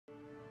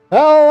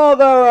Hello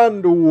there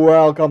and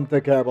welcome to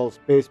Kerbal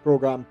Space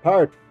Program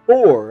Part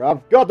 4.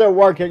 I've got it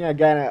working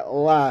again at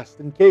last.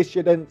 In case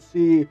you didn't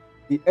see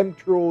the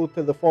intro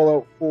to the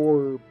Fallout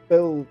 4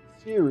 build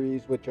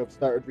series, which I've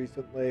started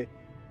recently,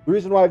 the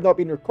reason why I've not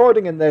been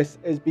recording in this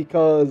is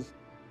because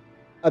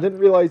I didn't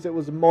realize it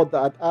was a mod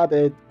that I'd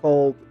added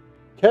called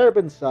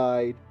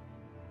Kerbal.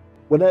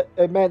 When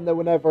it meant that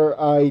whenever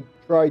I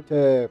tried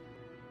to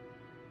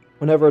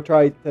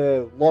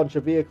launch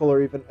a vehicle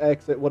or even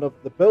exit one of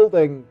the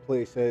building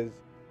places,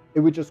 it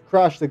would just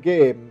crash the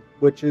game,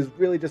 which is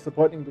really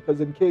disappointing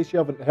because in case you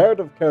haven't heard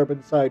of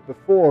Kerbal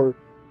before,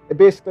 it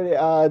basically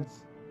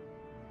adds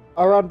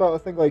around about, I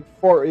think, like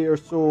 40 or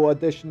so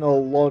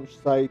additional launch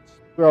sites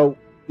throughout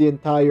the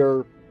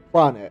entire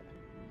planet.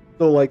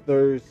 So like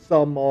there's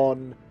some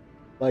on,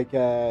 like,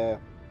 there's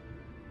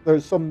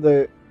some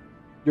that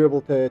you're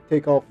able to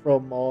take off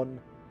from on,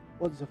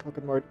 what's the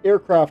fucking word?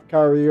 Aircraft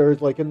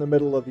carriers, like in the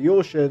middle of the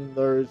ocean.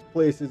 There's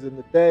places in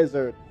the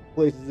desert,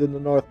 places in the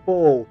North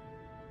Pole,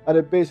 and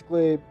it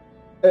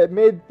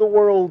made the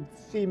world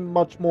seem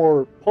much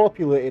more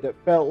populated. It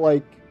felt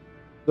like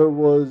there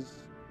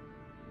was,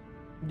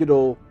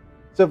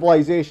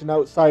 civilization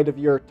outside of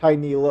your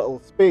tiny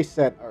little space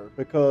center.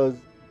 Because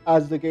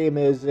as the game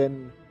is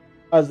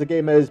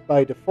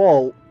by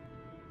default,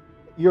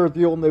 you're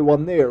the only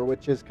one there,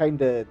 which is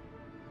kind of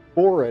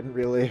boring,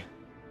 really.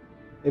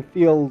 It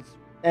feels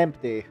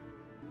empty.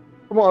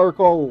 From what I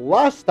recall,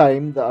 last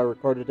time that I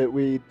recorded it,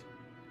 we'd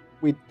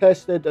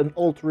tested an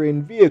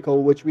all-terrain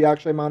vehicle, which we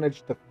actually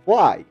managed to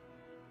fly.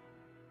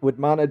 We'd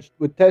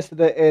tested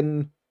it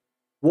in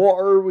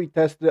water, we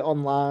tested it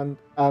on land,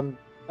 and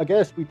I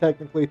guess we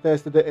technically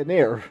tested it in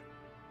air.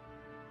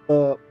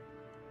 But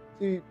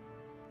see,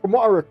 from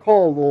what I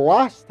recall, the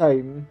last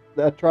time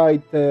that I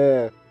tried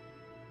to,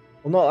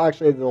 well, not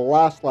actually the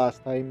last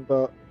time,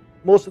 but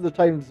most of the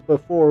times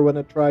before, when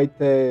I tried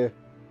to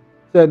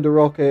send a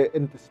rocket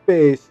into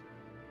space,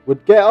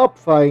 would get up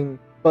fine,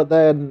 but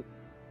then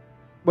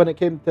when it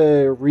came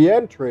to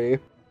re-entry,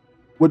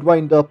 would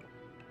wind up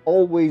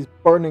always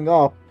burning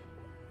up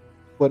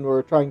when we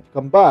were trying to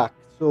come back.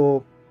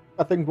 So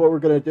I think what we're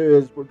going to do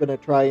is we're going to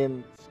try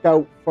and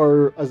scout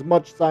for as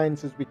much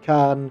science as we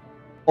can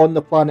on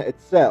the planet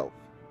itself.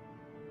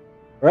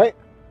 Right?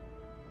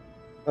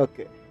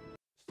 Okay.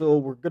 So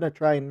we're going to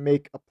try and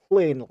make a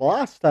plane.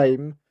 Last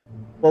time,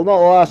 well, not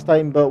last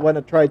time, but when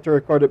I tried to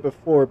record it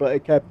before, but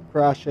it kept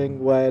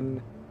crashing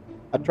when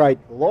I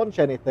tried to launch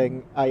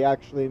anything, I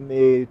actually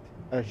made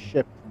a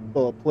ship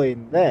full of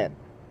plane then.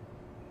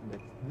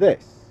 And it's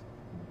this.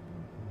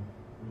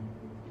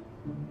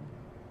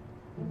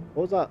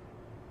 What was that?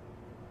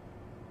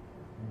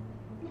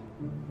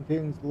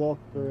 Contains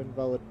locked or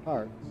invalid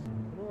parts. I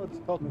don't know what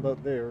it's talking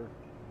about there.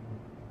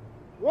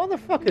 What the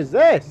fuck is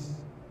this?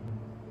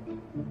 I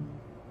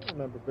don't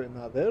remember putting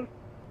that there.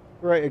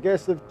 Right, I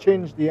guess they've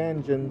changed the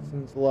engine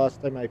since the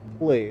last time I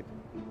played.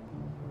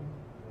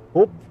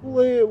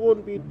 Hopefully it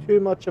won't be too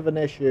much of an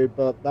issue,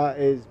 but that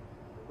is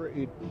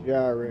pretty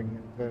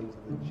jarring in terms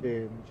of the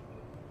change.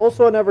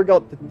 Also, I never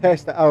got to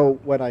test it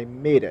out when I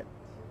made it.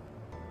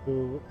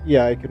 So,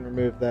 yeah, I can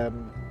remove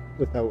them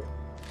without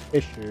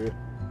issue.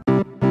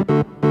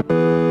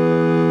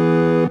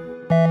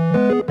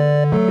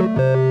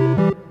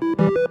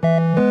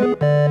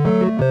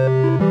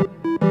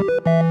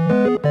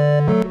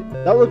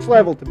 That looks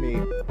level to me.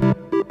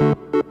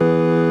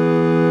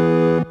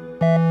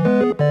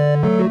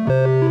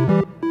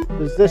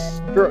 There's this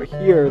strut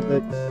here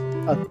that's,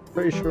 I'm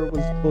pretty sure it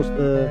was supposed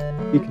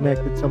to be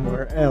connected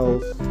somewhere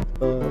else,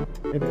 but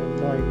it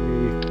annoyed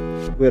me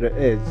where it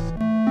is.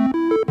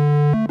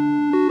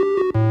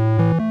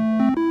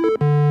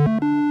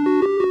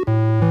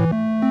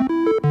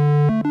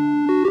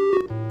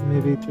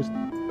 Maybe just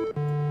a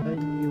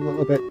tiny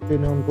little bit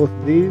thin on both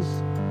of these.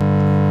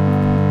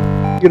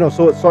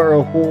 So it sort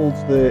of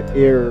holds the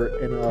air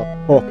in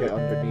a pocket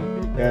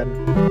underneath again.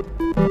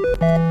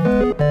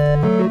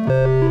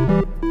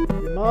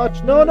 Too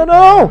much? No!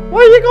 Why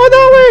are you going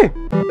that way?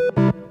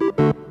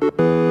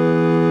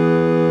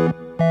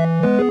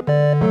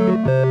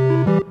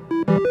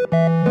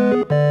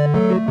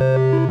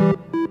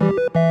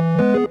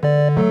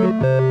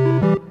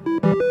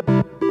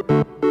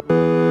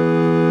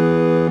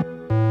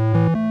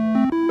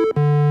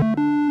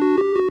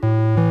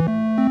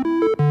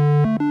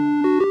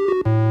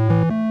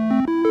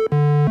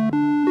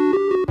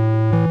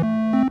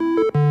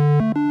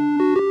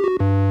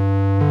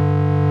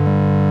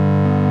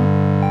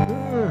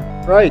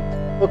 Right,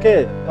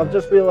 okay, I've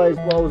just realised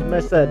what I was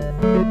missing.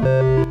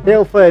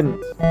 Tail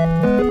fins.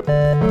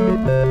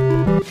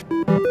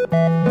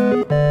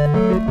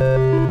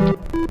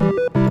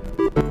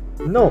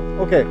 No,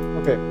 okay,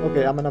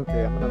 I'm an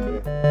empty.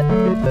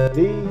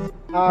 These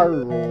are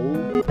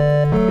rolled.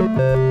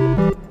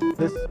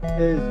 This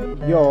is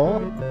yaw,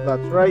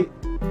 that's right.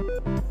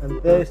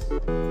 And this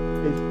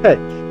is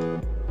pitch.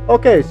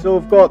 Okay, so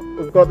we've got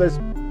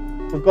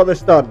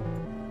this done.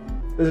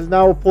 This is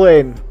now a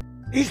plane.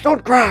 Please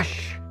don't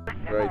crash!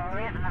 Right.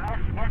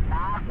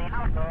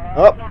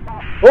 Up!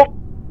 Oh!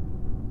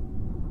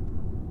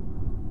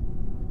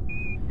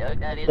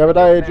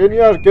 Jebediah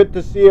Jr., good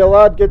to see you,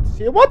 lad. Good to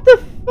see you. What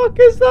the fuck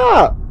is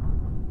that?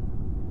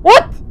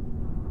 What?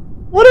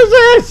 What is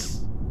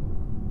this?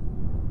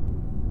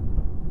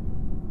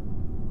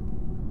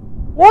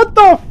 What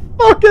the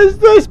fuck is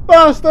this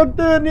bastard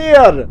doing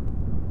here?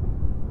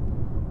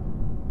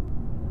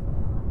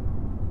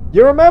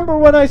 You remember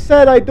when I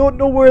said I don't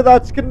know where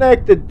that's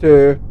connected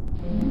to?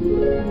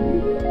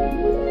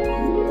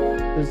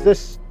 There's this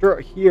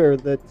strut here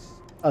that's,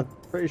 I'm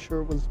pretty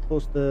sure was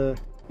supposed to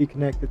be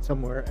connected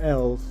somewhere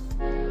else.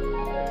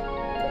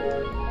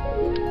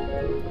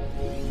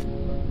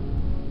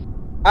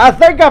 I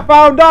think I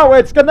found out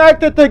it's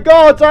connected to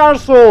God's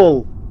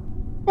arsehole!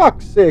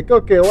 Fuck's sake,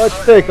 okay,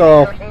 let's take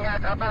off.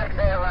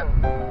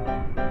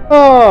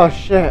 Oh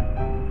shit.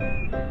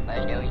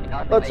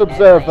 Let's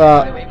observe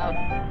that.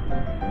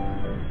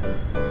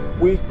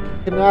 We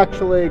can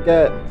actually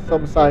get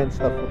some science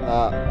stuff from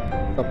that,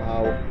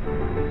 somehow.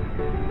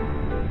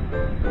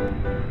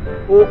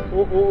 Oh,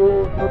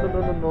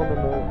 no,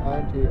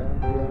 Auntie.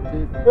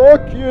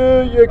 Fuck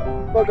you, you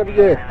fucking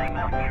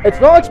yeah. It's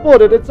not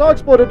exploded, I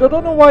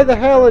don't know why the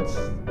hell it's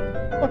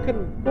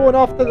fucking going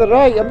off to the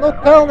right. I'm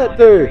not telling it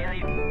to.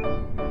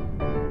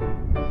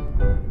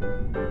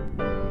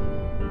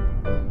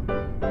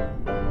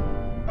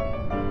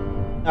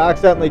 I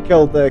accidentally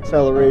killed the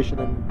acceleration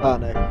in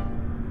panic.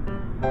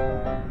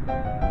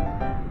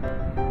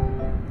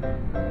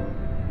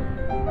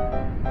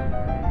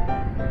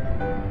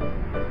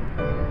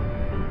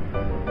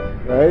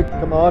 Right,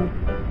 come on.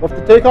 We have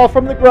to take off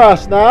from the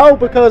grass now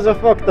because I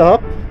fucked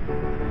up.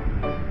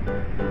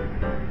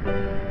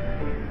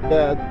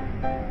 Yeah,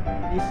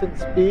 decent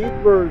speed.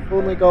 We've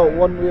only got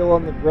one wheel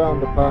on the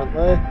ground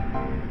apparently.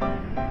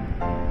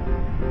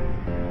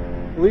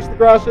 At least the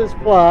grass is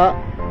flat.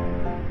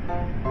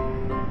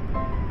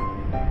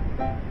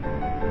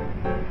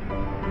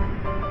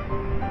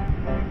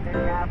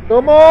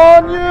 Come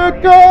on, you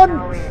cunt!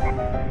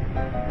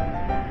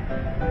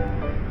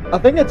 I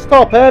think it's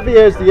top heavy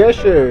is the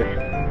issue.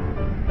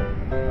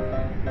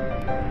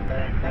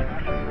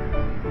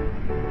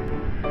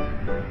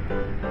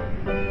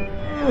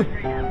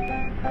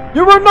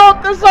 You were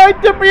not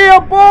designed to be a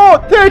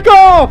boat! Take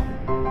off!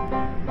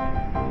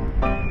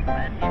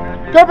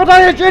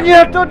 Jebediah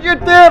Jr., don't you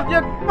dare!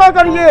 You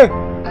bugger you!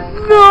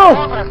 No!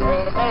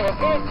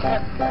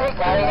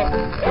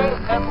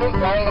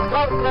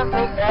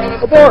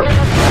 Abort!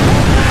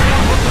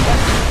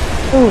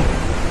 Ooh.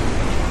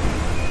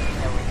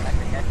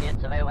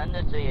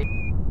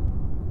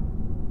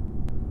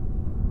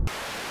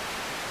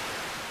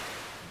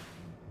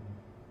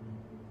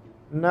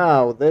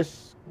 Now,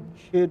 this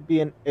should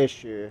be an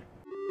issue.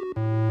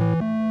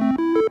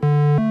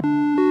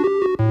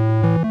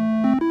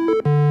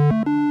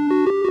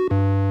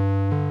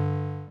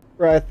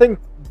 Right, I think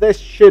this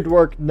should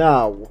work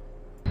now.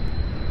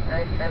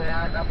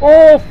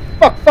 Oh,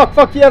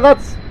 fuck, yeah,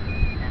 that's...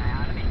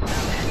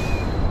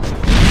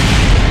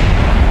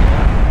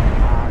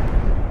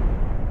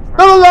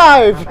 Still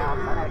alive!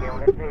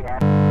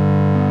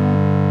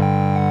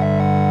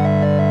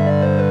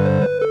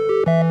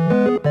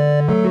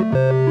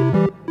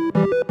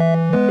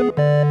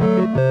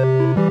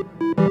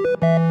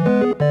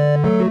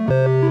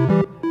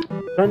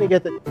 Trying to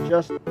get it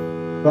just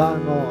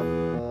bang on,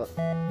 but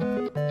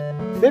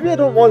maybe I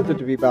don't want it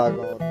to be bang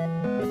on,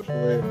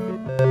 actually.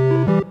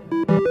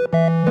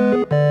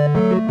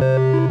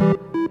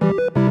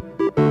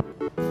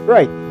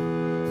 Right.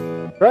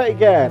 Try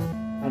again.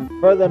 And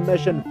for the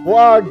mission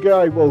flag,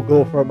 I will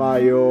go for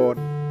my own.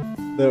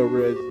 There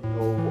is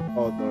no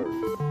other.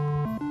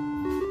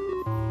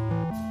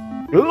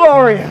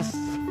 Glorious!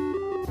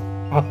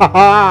 Ha ha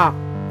ha!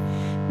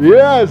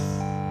 Yes!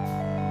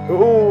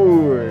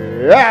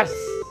 Ooh, yes!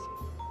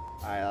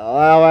 I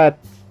love it!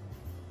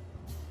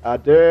 I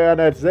do, and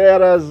it's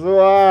there as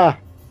well! Ha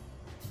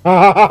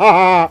ha ha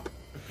ha!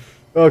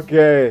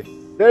 Okay,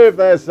 save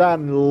this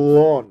and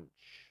launch.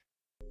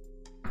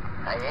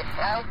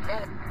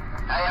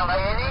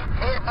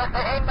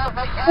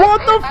 What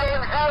the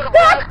f-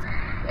 What?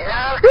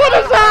 What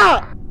is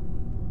that?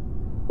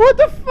 What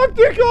the fuck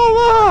do you call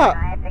that?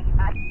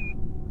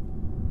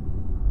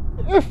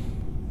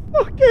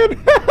 Fucking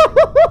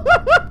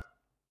hell!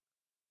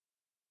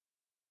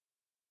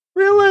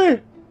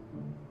 Really?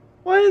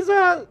 Why is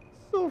that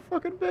so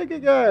fucking big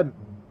again?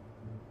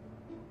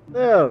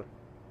 There.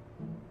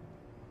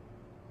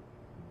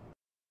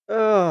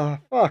 Oh,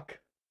 fuck.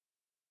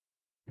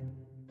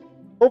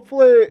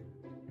 Hopefully,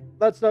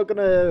 that's not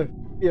gonna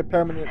be a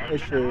permanent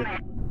issue.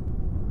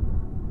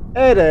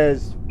 It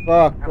is.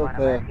 Fuck,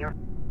 okay.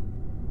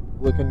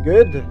 Looking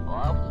good.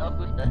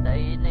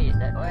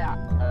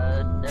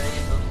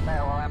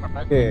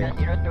 Okay.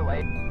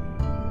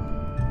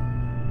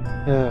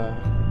 Yeah.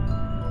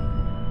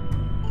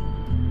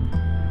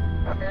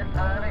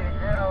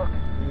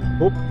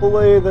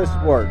 Hopefully this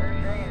works.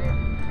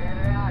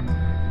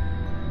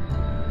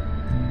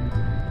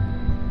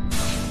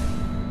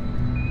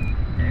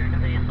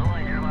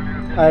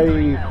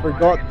 I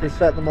forgot to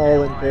set them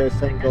all into a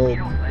single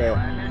bit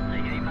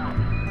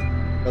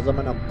because I'm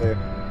an umpire.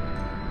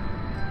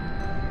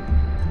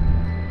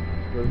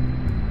 We're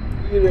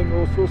veering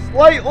oh so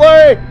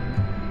slightly!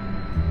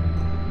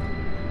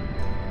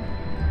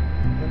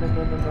 No.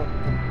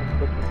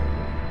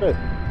 Okay.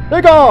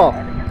 Take off!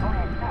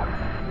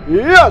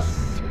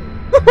 Yes!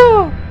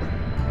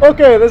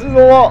 Okay, this is a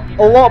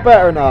lot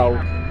better now.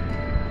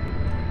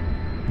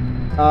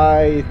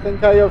 I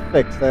think I have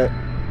fixed it.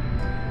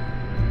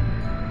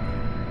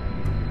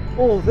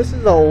 Oh, this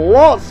is a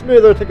lot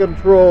smoother to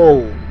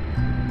control.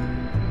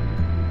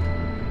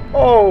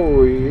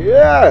 Oh,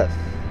 yes!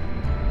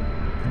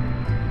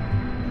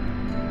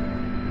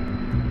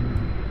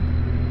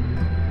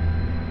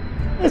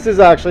 This is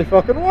actually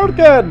fucking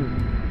working!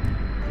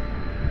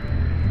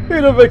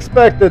 Who'd have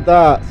expected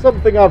that?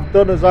 Something I've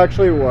done has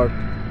actually worked.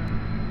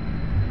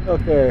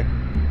 Okay.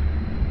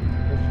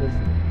 Let's just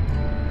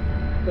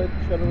pitch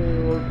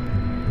anyway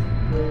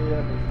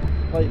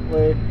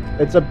slightly.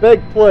 It's a big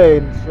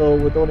plane, so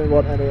we don't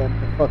want anyone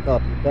to fuck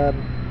up. You can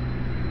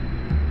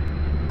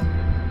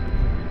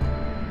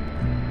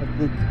have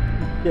to be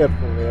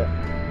careful here.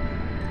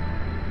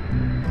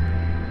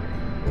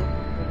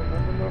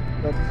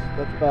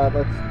 That's bad.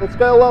 Let's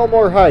get a little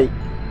more height.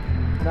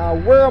 Now,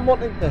 where I'm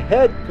wanting to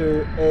head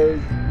to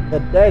is the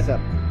desert,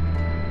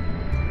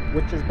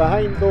 which is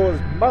behind those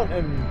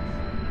mountains.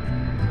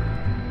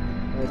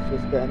 Let's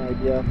just get an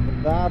idea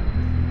from that.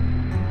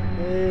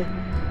 Okay.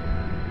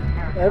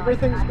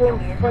 Everything's going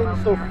fine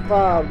so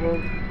far.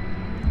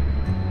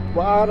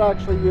 We are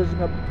actually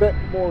using a bit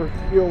more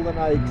fuel than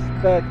I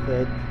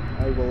expected,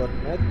 I will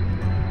admit.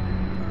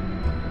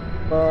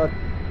 But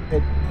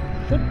it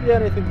shouldn't be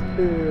anything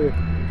too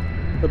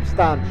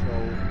substantial.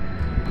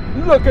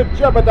 Look at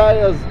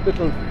Jebediah's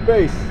little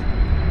face.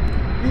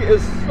 He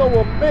is so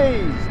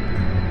amazed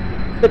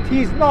that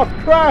he's not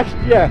crashed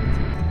yet.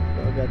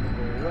 Gotta get a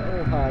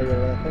little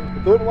higher, I think.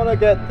 We don't want to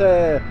get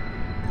the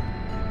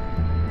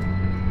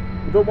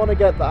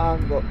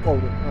angle. Oh,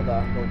 not the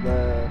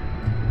angle.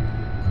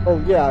 Oh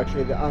yeah,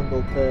 actually the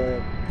angle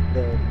to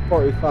the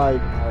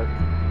 45 mark.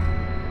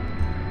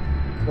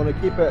 Want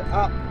to keep it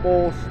at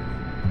most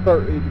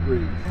 30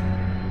 degrees.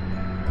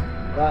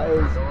 That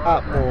is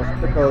at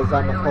most because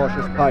I'm a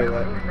cautious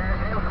pilot.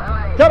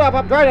 Shut up,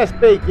 I'm trying to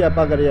speak, you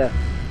bugger you.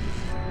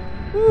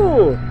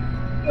 Ooh,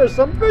 there's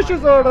some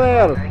fishes over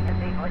there.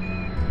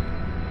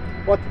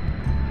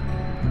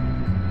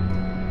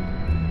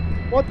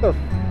 What the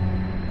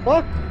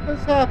fuck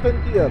has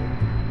happened here?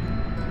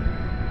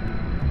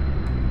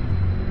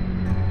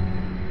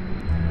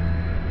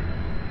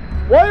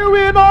 Why are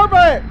we in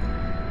orbit?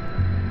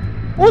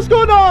 What's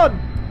going on?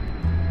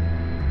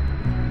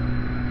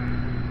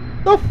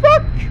 The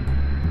fuck?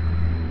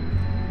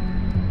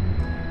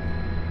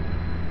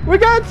 We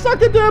got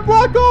sucked into a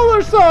black hole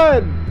or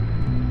something!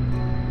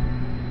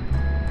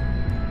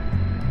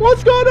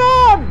 What's going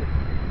on?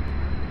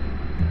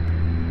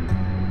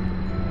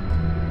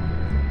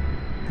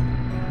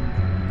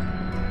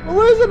 We're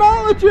losing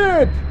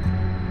altitude!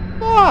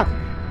 Fuck!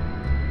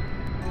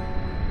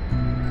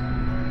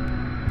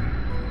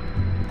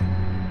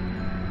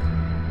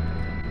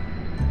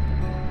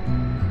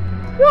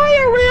 Why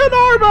are we in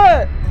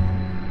orbit?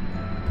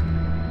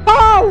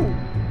 How?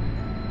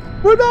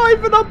 We're not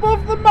even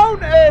above the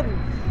mountains!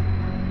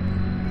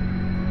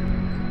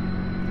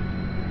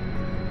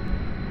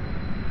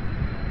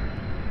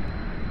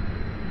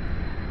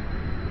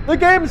 The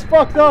game's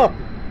fucked up!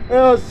 It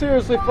was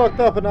seriously fucked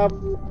up, and I've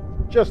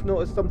just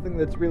noticed something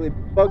that's really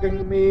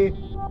bugging me.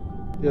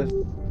 Just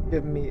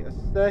give me a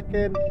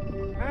second.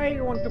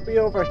 I want to be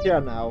over here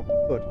now.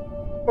 Good.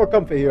 More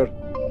comfy here.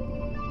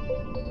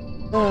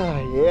 Ah,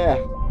 yeah.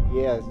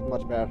 Yeah, it's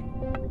much better.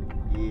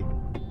 Yeah.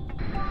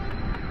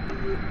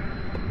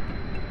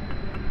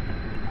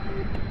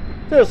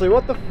 Seriously,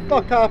 what the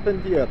fuck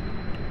happened here?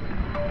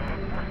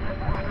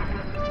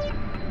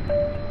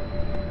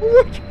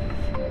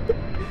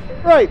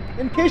 Right,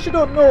 in case you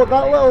don't know,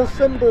 that little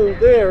symbol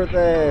there,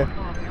 the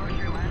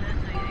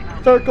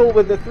circle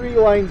with the 3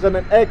 lines and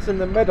an X in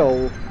the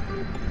middle,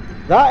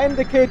 that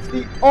indicates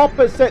the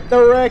opposite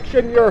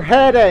direction you're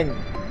heading.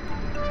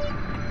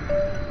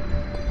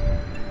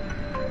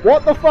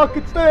 What the fuck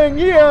it's doing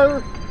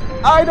here?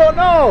 I don't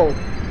know.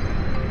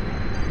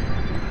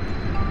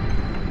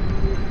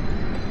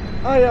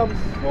 I am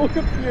so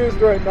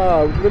confused right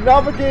now. The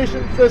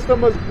navigation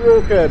system is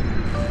broken.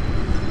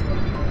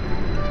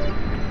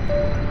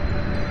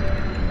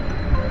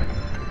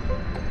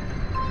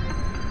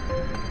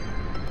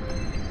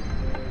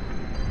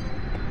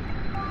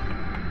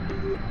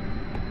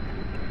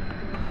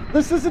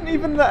 This isn't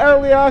even the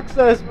early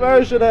access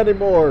version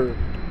anymore.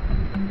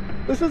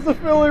 This is the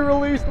fully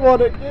released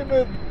one. It came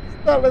at the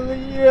start of the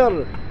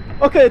year.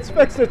 Okay, it's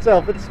fixed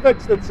itself. It's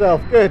fixed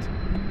itself. Good.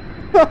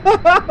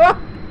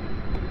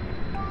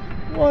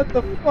 What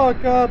the fuck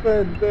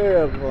happened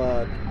there,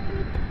 lad?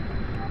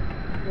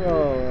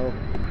 Oh well.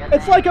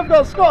 It's like I've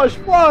got Scottish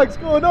flags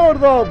going over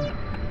them!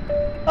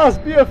 That's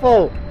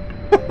beautiful!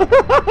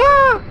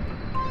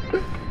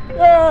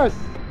 Yes!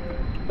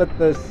 But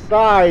the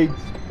sides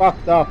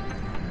fucked up.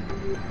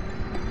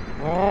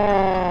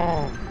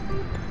 Oh.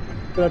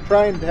 Gonna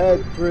try and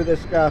head through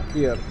this gap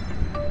here.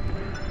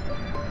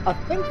 I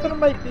think there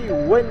might be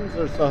winds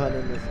or something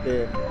in this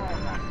game.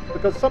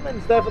 Because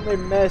something's definitely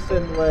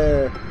messing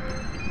with...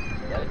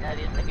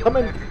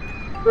 Something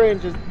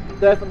strange is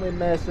definitely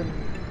messing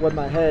with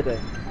my heading.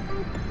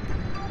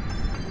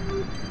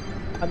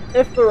 And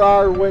if there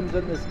are winds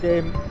in this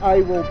game,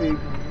 I will be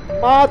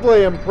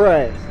madly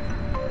impressed.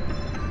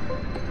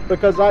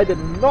 Because I did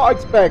not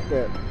expect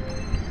it.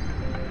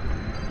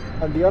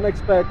 And the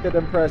unexpected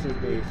impresses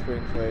me,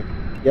 strangely.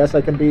 Yes,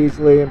 I can be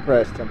easily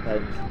impressed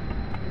sometimes.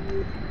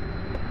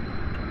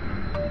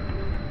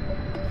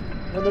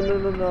 No,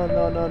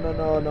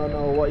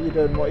 what are you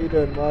doing? What are you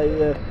doing? Why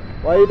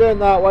are you doing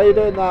that? Why are you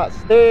doing that?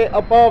 Stay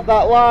above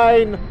that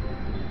line!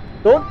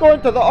 Don't go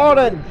into the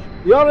orange!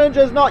 The orange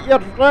is not your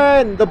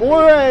friend! The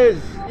blue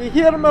is! You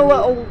hear me,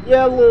 little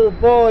yellow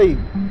boy?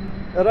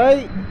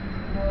 Alright?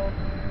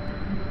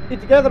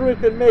 Together we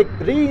can make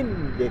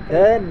green, you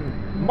can.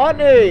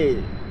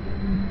 Money!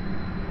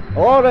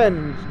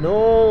 Orange,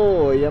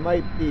 no, you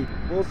might be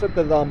closer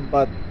to them,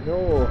 but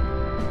no.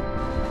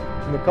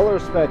 In the colour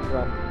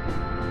spectrum,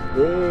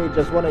 they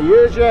just want to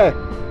use you.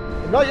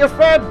 They're not your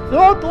friend.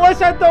 Don't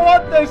listen to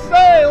what they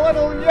say,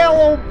 little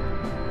yellow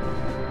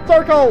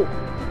circle.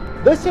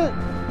 This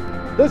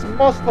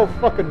must have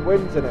fucking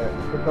winds in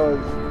it, because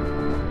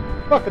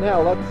fucking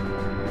hell,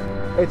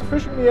 it's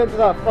pushing me into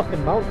that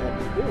fucking mountain.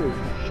 Holy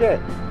shit,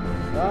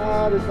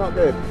 that is not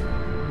good.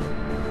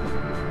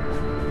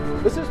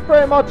 This is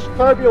pretty much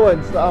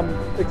turbulence that I'm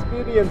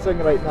experiencing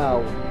right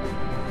now.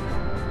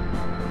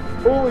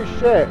 Holy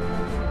shit.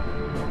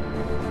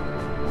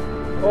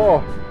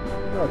 Oh,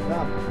 god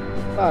damn.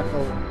 Back,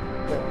 I'll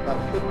get that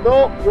shit.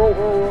 No!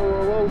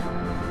 Whoa.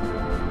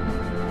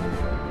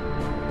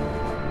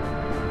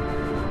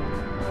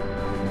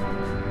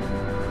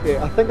 Okay,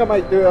 I think I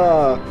might do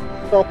a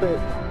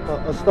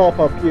stop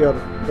up here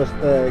just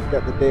to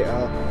get the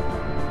data.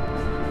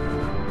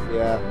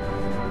 Yeah,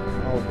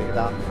 I'll take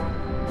that.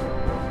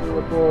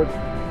 Record,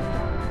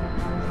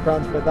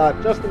 transmit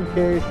that just in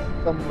case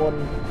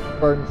someone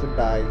burns and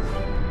dies.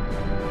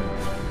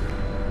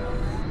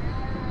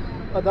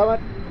 Oh damn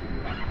it!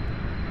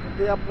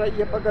 Stay upright,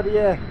 you bugger,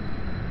 yeah.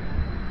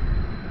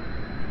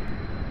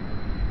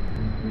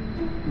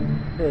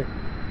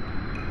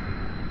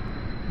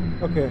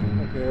 Okay.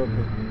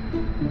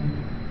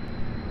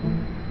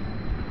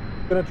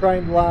 Gonna try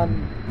and land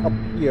up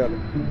here, I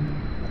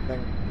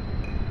think.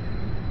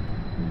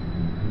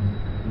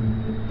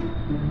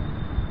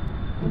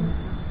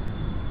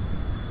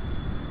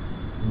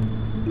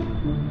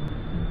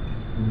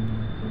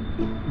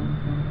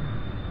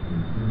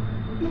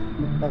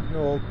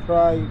 No, I'll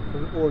try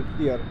over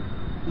here.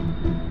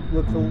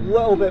 Looks a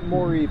little bit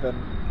more even.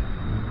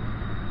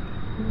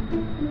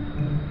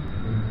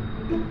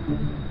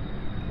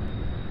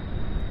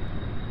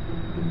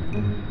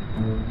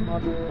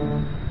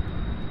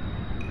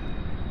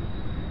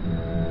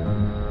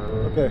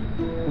 Okay.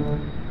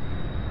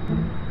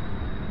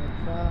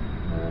 Now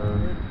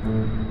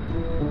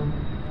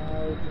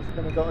just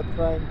gonna gotta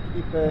try and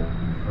keep it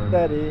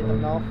steady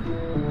enough.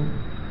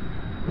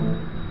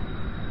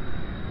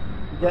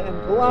 Get him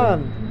to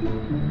land.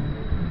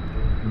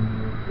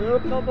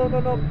 Nope, no.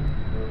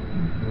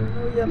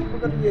 Oh yeah,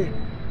 look at you.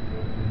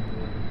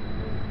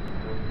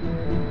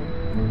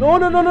 No.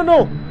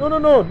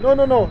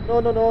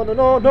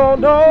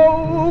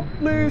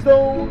 Please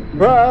don't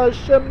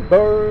crash and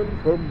burn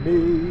for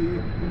me.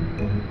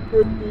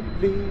 Pretty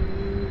please.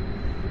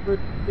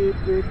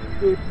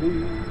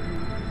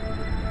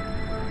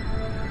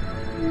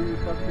 You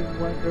fucking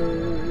wanker.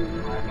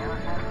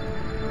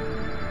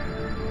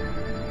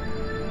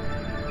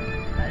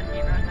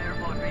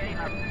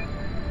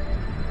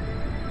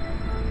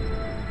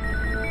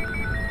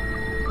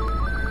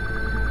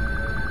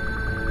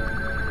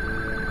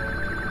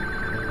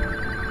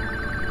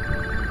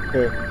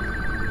 Okay.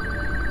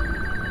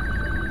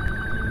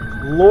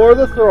 Lower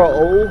the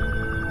throttle.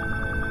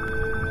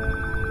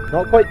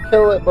 Not quite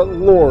kill it, but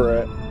lower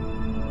it.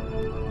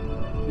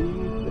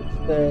 Keep it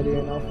steady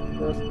enough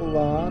for us to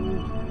land.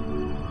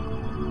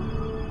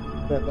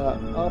 Get that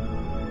up.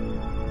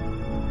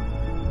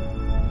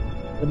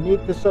 We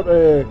need to sort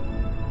of...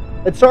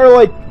 It's sort of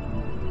like...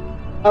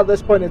 At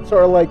this point, it's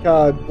sort of like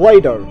a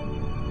glider.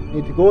 You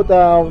need to go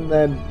down,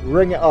 then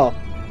bring it up.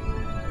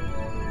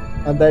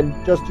 And then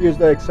just use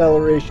the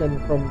acceleration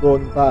from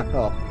going back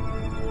up.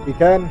 You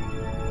can,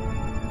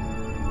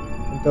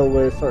 until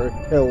we sort of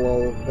kill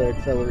all of the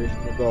acceleration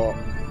we got.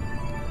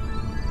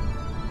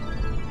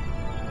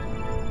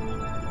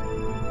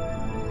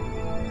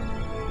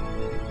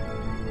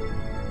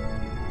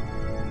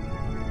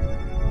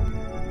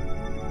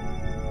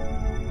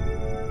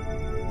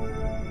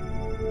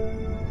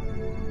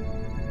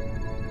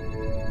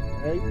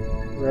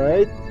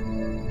 Right.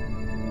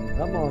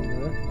 Come on,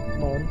 man.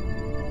 Come on.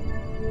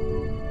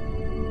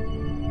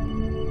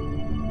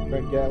 Try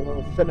and get a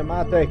little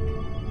cinematic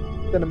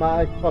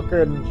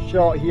fucking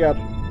shot here.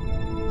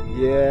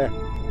 Yeah.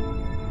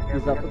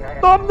 Use that for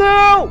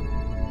thumbnail!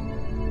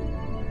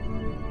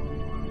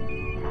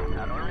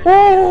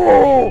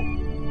 Oh!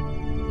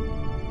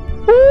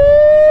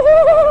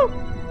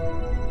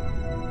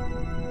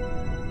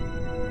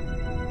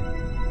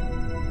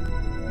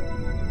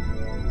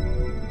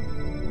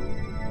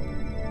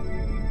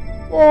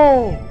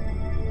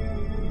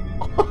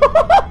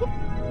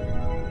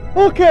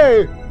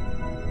 Okay!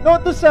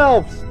 Note to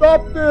self,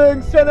 stop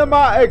doing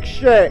cinematic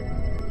shit!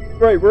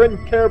 Right, we're in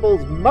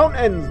Kerbal's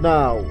mountains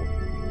now!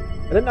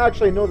 I didn't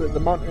actually know that the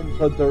mountains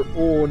had their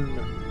own,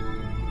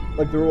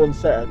 like their own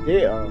set of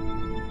data.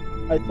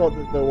 I thought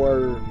that they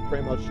were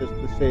pretty much just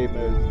the same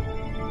as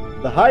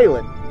the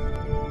Highlands.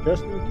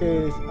 Just in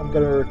case, I'm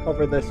gonna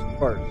recover this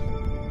first.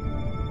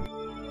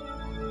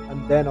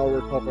 And then I'll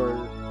recover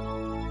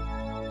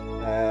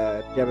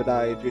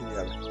Jebediah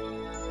Jr.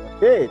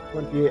 Okay,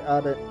 28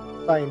 added,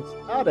 science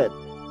added.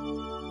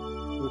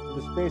 Go to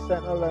the Space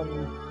Center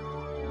and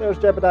there's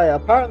Jebediah.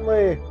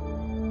 Apparently,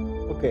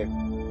 okay,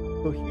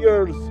 so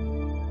here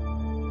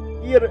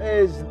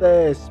is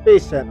the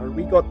Space Center.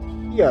 We got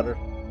here.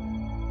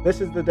 This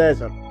is the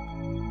desert.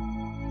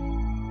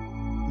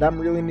 And I'm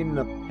really needing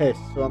a piss,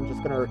 so I'm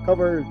just gonna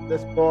recover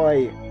this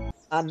boy.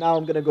 And now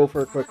I'm gonna go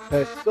for a quick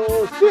piss.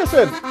 So, see you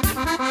soon!